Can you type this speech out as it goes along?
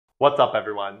What's up,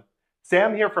 everyone?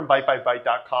 Sam here from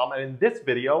Byte.com, and in this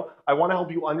video, I want to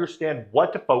help you understand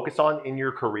what to focus on in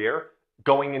your career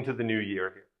going into the new year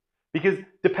here. Because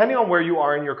depending on where you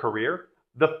are in your career,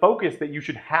 the focus that you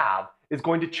should have is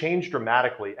going to change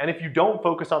dramatically. And if you don't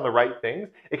focus on the right things,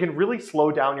 it can really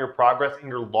slow down your progress in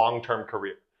your long-term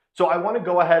career. So I want to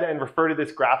go ahead and refer to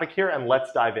this graphic here, and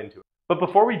let's dive into it. But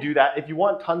before we do that, if you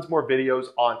want tons more videos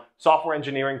on software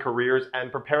engineering careers and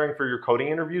preparing for your coding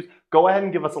interviews, go ahead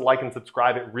and give us a like and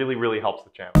subscribe. It really, really helps the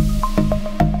channel.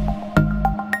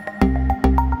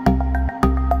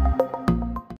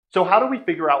 So how do we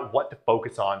figure out what to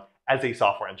focus on as a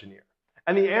software engineer?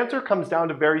 And the answer comes down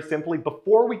to very simply,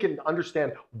 before we can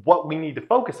understand what we need to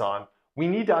focus on, we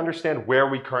need to understand where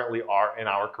we currently are in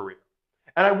our career.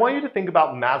 And I want you to think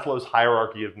about Maslow's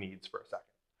hierarchy of needs for a second.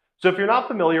 So if you're not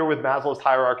familiar with Maslow's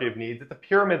hierarchy of needs, it's a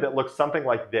pyramid that looks something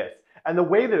like this. And the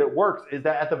way that it works is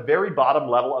that at the very bottom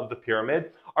level of the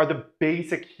pyramid are the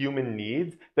basic human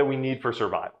needs that we need for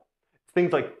survival. It's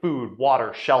things like food,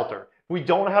 water, shelter. If we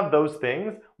don't have those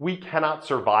things, we cannot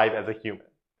survive as a human.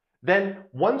 Then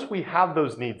once we have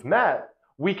those needs met,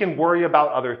 we can worry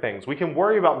about other things. We can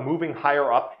worry about moving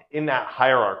higher up in that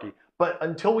hierarchy. But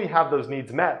until we have those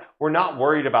needs met, we're not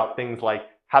worried about things like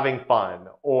having fun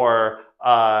or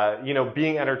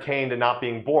being entertained and not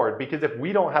being bored. Because if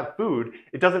we don't have food,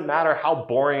 it doesn't matter how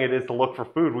boring it is to look for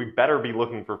food, we better be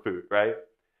looking for food, right?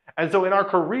 And so in our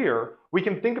career, we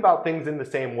can think about things in the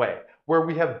same way, where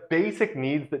we have basic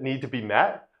needs that need to be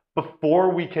met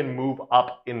before we can move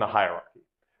up in the hierarchy,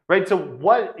 right? So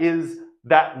what is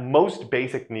that most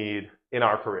basic need in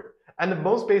our career? And the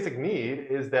most basic need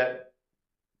is that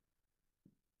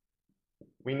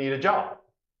we need a job.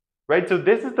 Right? So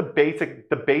this is the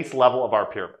base level of our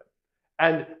pyramid.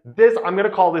 And this, I'm going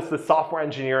to call this the software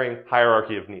engineering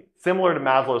hierarchy of needs, similar to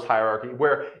Maslow's hierarchy,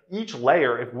 where each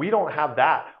layer, if we don't have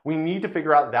that, we need to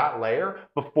figure out that layer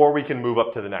before we can move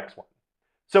up to the next one.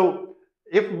 So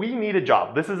if we need a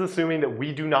job, this is assuming that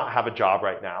we do not have a job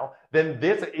right now, then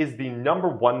this is the number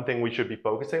one thing we should be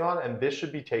focusing on, and this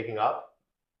should be taking up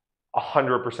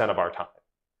 100% of our time.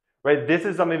 Right? This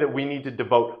is something that we need to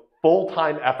devote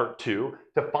full-time effort to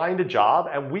find a job,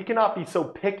 and we cannot be so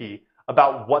picky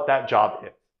about what that job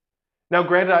is. Now,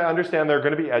 granted, I understand there are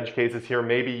going to be edge cases here.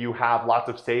 Maybe you have lots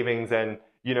of savings and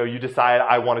you decide,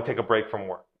 I want to take a break from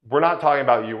work. We're not talking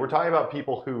about you. We're talking about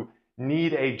people who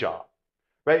need a job,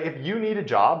 right? If you need a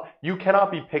job, you cannot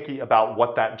be picky about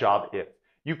what that job is.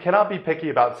 You cannot be picky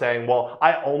about saying, well,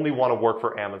 I only want to work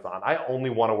for Amazon. I only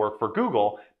want to work for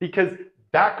Google, because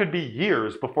that could be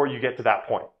years before you get to that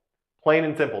point. Plain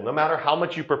and simple. No matter how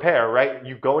much you prepare, right?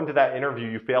 You go into that interview,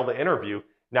 you fail the interview,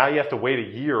 now you have to wait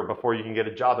a year before you can get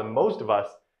a job. And most of us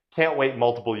can't wait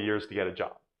multiple years to get a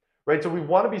job, right? So we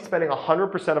want to be spending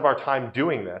 100% of our time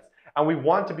doing this. And we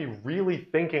want to be really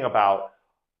thinking about,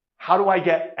 how do I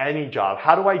get any job?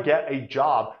 How do I get a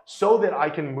job so that I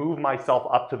can move myself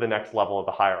up to the next level of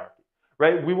the hierarchy,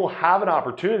 right? We will have an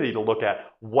opportunity to look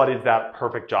at what is that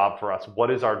perfect job for us?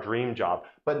 What is our dream job?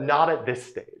 But not at this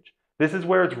stage. This is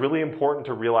where it's really important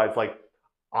to realize, like,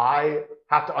 I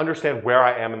have to understand where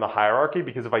I am in the hierarchy,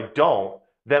 because if I don't,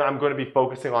 then I'm going to be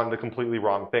focusing on the completely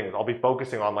wrong things. I'll be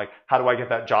focusing on, like, how do I get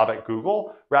that job at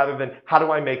Google, rather than how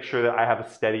do I make sure that I have a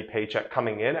steady paycheck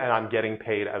coming in and I'm getting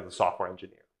paid as a software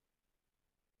engineer.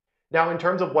 Now, in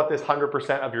terms of what this 100%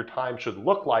 of your time should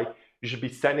look like, you should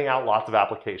be sending out lots of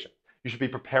applications. You should be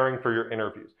preparing for your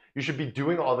interviews. You should be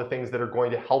doing all the things that are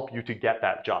going to help you to get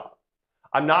that job.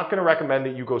 I'm not going to recommend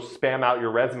that you go spam out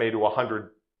your resume to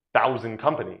 100,000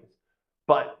 companies,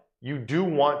 but you do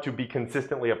want to be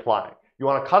consistently applying. You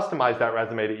want to customize that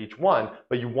resume to each one,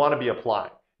 but you want to be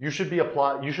applying. You should be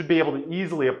able to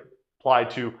easily apply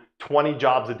to 20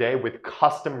 jobs a day with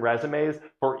custom resumes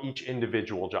for each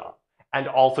individual job, and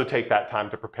also take that time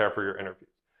to prepare for your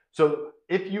interviews. So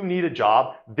if you need a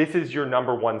job, this is your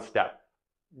number one step.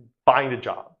 Find a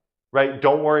job. Right?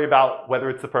 Don't worry about whether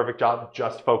it's the perfect job,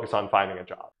 just focus on finding a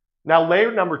job. Now,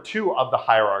 layer number 2 of the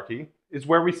hierarchy is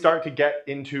where we start to get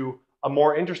into a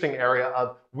more interesting area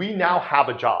of, we now have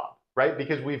a job, right?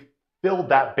 Because we've filled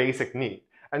that basic need.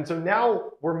 And so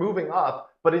now we're moving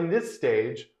up, but in this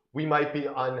stage, we might be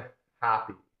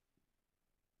unhappy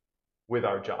with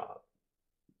our job.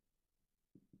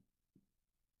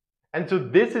 And so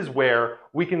this is where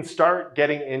we can start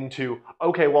getting into,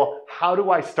 okay, well, how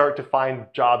do I start to find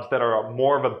jobs that are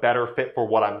more of a better fit for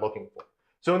what I'm looking for?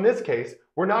 So in this case,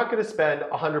 we're not going to spend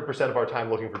 100% of our time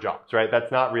looking for jobs, right?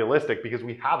 That's not realistic, because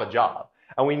we have a job.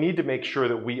 And we need to make sure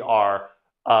that we are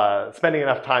spending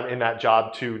enough time in that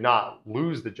job to not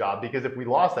lose the job, because if we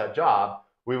lost that job,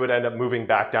 we would end up moving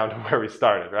back down to where we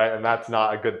started, right? And that's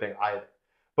not a good thing either.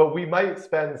 but we might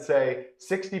spend, say,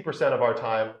 60% of our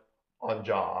time on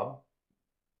job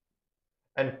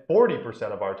and 40%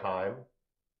 of our time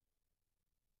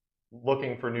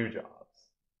looking for new jobs.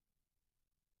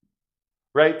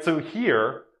 Right? So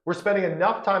here, we're spending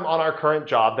enough time on our current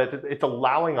job that it's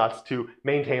allowing us to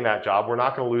maintain that job. We're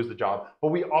not going to lose the job, but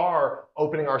we are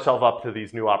opening ourselves up to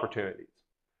these new opportunities.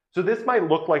 So this might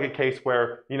look like a case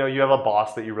where, you have a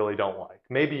boss that you really don't like.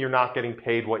 Maybe you're not getting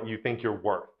paid what you think you're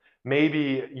worth.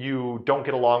 Maybe you don't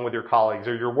get along with your colleagues,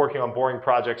 or you're working on boring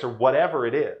projects, or whatever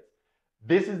it is.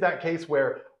 This is that case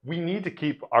where we need to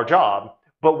keep our job,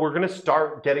 but we're going to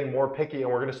start getting more picky, and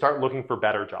we're going to start looking for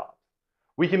better jobs.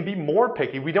 We can be more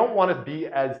picky. We don't want to be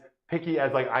as picky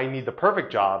as like, I need the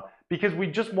perfect job, because we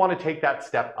just want to take that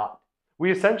step up.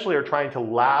 We essentially are trying to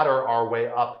ladder our way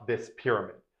up this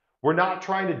pyramid. We're not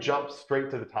trying to jump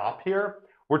straight to the top here.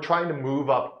 We're trying to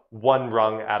move up one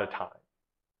rung at a time.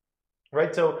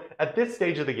 Right? So at this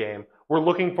stage of the game, we're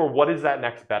looking for what is that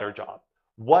next better job.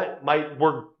 We're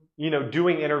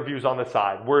doing interviews on the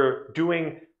side. We're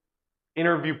doing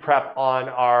interview prep on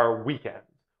our weekends.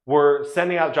 We're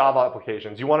sending out job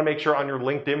applications. You want to make sure on your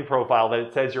LinkedIn profile that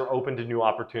it says you're open to new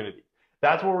opportunities.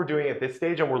 That's what we're doing at this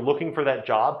stage, and we're looking for that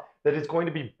job that is going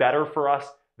to be better for us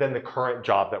than the current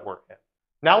job that we're in.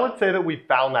 Now let's say that we've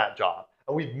found that job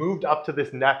and we've moved up to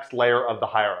this next layer of the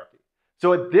hierarchy.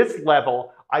 So at this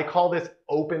level, I call this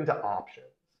open to options.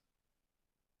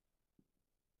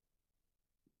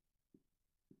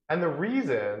 And the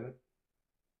reason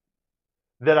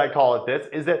that I call it this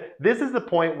is that this is the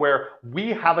point where we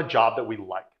have a job that we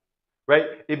like, right?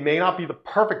 It may not be the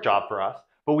perfect job for us,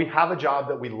 but we have a job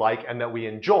that we like and that we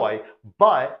enjoy,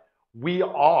 but we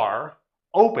are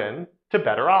open to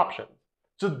better options.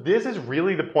 So this is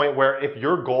really the point where if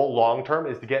your goal long-term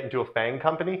is to get into a FANG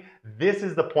company, this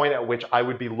is the point at which I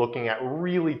would be looking at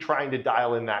really trying to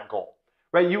dial in that goal,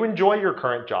 right? You enjoy your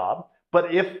current job,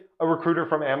 but if a recruiter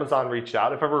from Amazon reached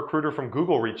out, if a recruiter from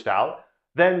Google reached out,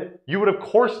 then you would of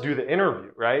course do the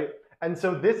interview, right? And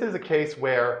so this is a case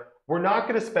where we're not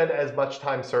going to spend as much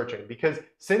time searching, because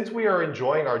since we are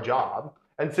enjoying our job,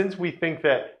 and since we think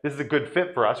that this is a good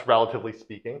fit for us, relatively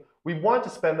speaking, we want to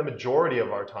spend the majority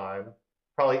of our time,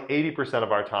 probably 80%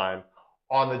 of our time,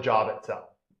 on the job itself.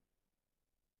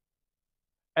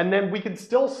 And then we can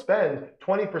still spend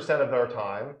 20% of our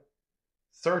time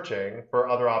searching for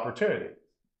other opportunities.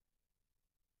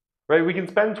 Right? We can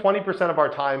spend 20% of our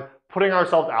time putting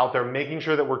ourselves out there, making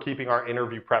sure that we're keeping our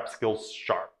interview prep skills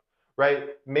sharp, right?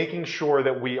 Making sure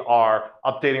that we are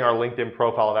updating our LinkedIn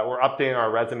profile, that we're updating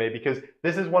our resume, because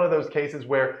this is one of those cases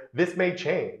where this may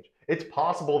change. It's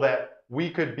possible that we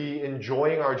could be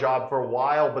enjoying our job for a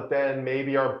while, but then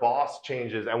maybe our boss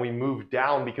changes and we move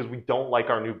down because we don't like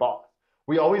our new boss.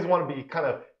 We always want to be kind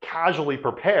of casually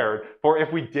prepared for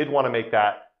if we did want to make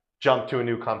that jump to a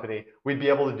new company, we'd be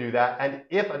able to do that. And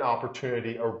if an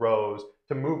opportunity arose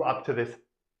to move up to this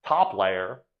top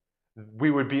layer,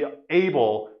 we would be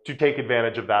able to take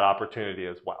advantage of that opportunity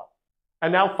as well.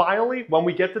 And now finally, when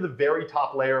we get to the very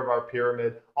top layer of our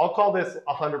pyramid, I'll call this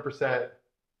 100%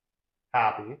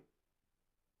 happy.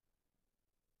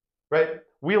 Right?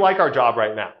 We like our job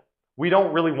right now. We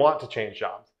don't really want to change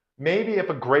jobs. Maybe if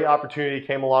a great opportunity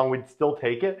came along, we'd still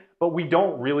take it, but we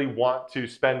don't really want to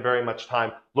spend very much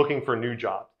time looking for new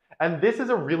jobs. And this is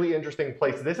a really interesting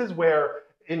place. This is where,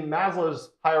 in Maslow's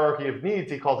hierarchy of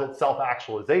needs, he calls it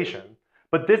self-actualization.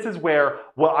 But this is where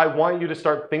what I want you to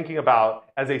start thinking about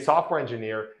as a software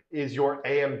engineer is your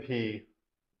AMP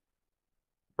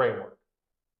framework.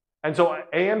 And so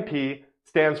AMP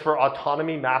stands for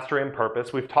autonomy, mastery, and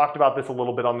purpose. We've talked about this a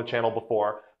little bit on the channel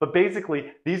before, but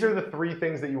basically these are the three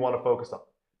things that you want to focus on.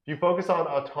 If you focus on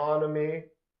autonomy,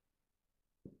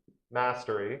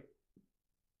 mastery,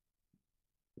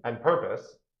 and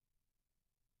purpose,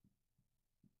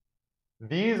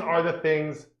 these are the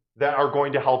things that are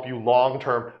going to help you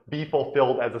long-term be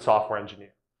fulfilled as a software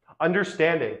engineer.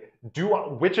 Understanding,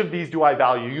 which of these do I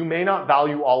value? You may not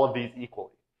value all of these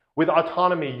equally. With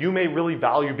autonomy, you may really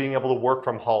value being able to work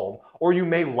from home, or you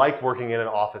may like working in an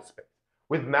office space.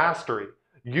 With mastery,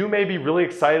 you may be really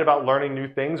excited about learning new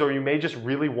things, or you may just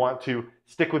really want to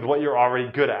stick with what you're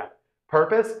already good at.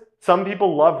 Purpose, some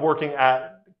people love working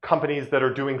at companies that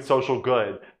are doing social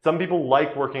good. Some people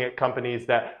like working at companies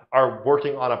that are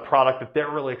working on a product that they're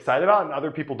really excited about, and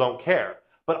other people don't care.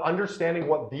 But understanding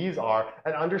what these are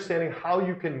and understanding how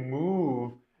you can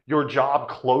move your job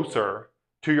closer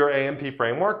to your AMP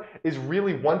framework is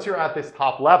really, once you're at this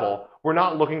top level, we're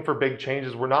not looking for big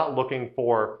changes. We're not looking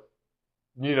for,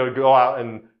 to go out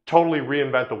and totally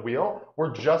reinvent the wheel.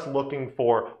 We're just looking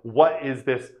for what is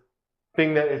this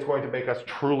thing that is going to make us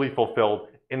truly fulfilled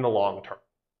in the long term.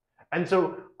 And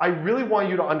so I really want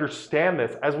you to understand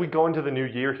this as we go into the new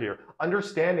year here,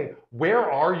 understanding where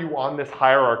are you on this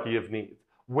hierarchy of needs?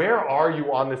 Where are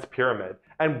you on this pyramid?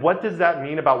 And what does that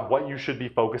mean about what you should be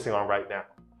focusing on right now?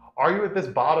 Are you at this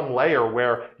bottom layer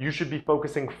where you should be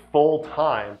focusing full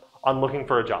time on looking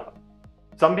for a job?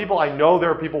 Some people, I know there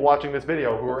are people watching this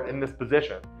video who are in this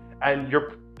position, and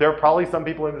there are probably some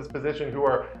people in this position who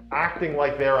are acting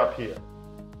like they're up here,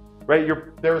 right?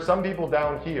 There are some people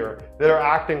down here that are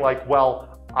acting like,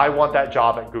 well, I want that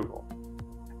job at Google.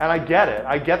 And I get it,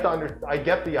 I get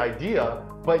the idea,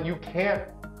 but you can't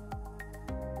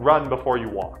run before you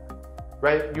walk,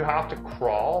 right? You have to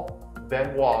crawl,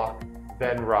 then walk,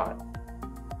 then run.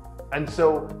 And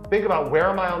so think about, where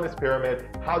am I on this pyramid?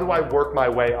 How do I work my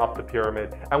way up the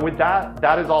pyramid? And with that,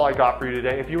 that is all I got for you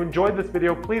today. If you enjoyed this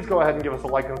video, please go ahead and give us a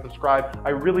like and subscribe. I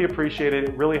really appreciate it.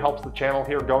 It really helps the channel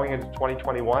here going into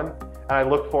 2021. And I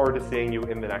look forward to seeing you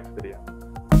in the next video.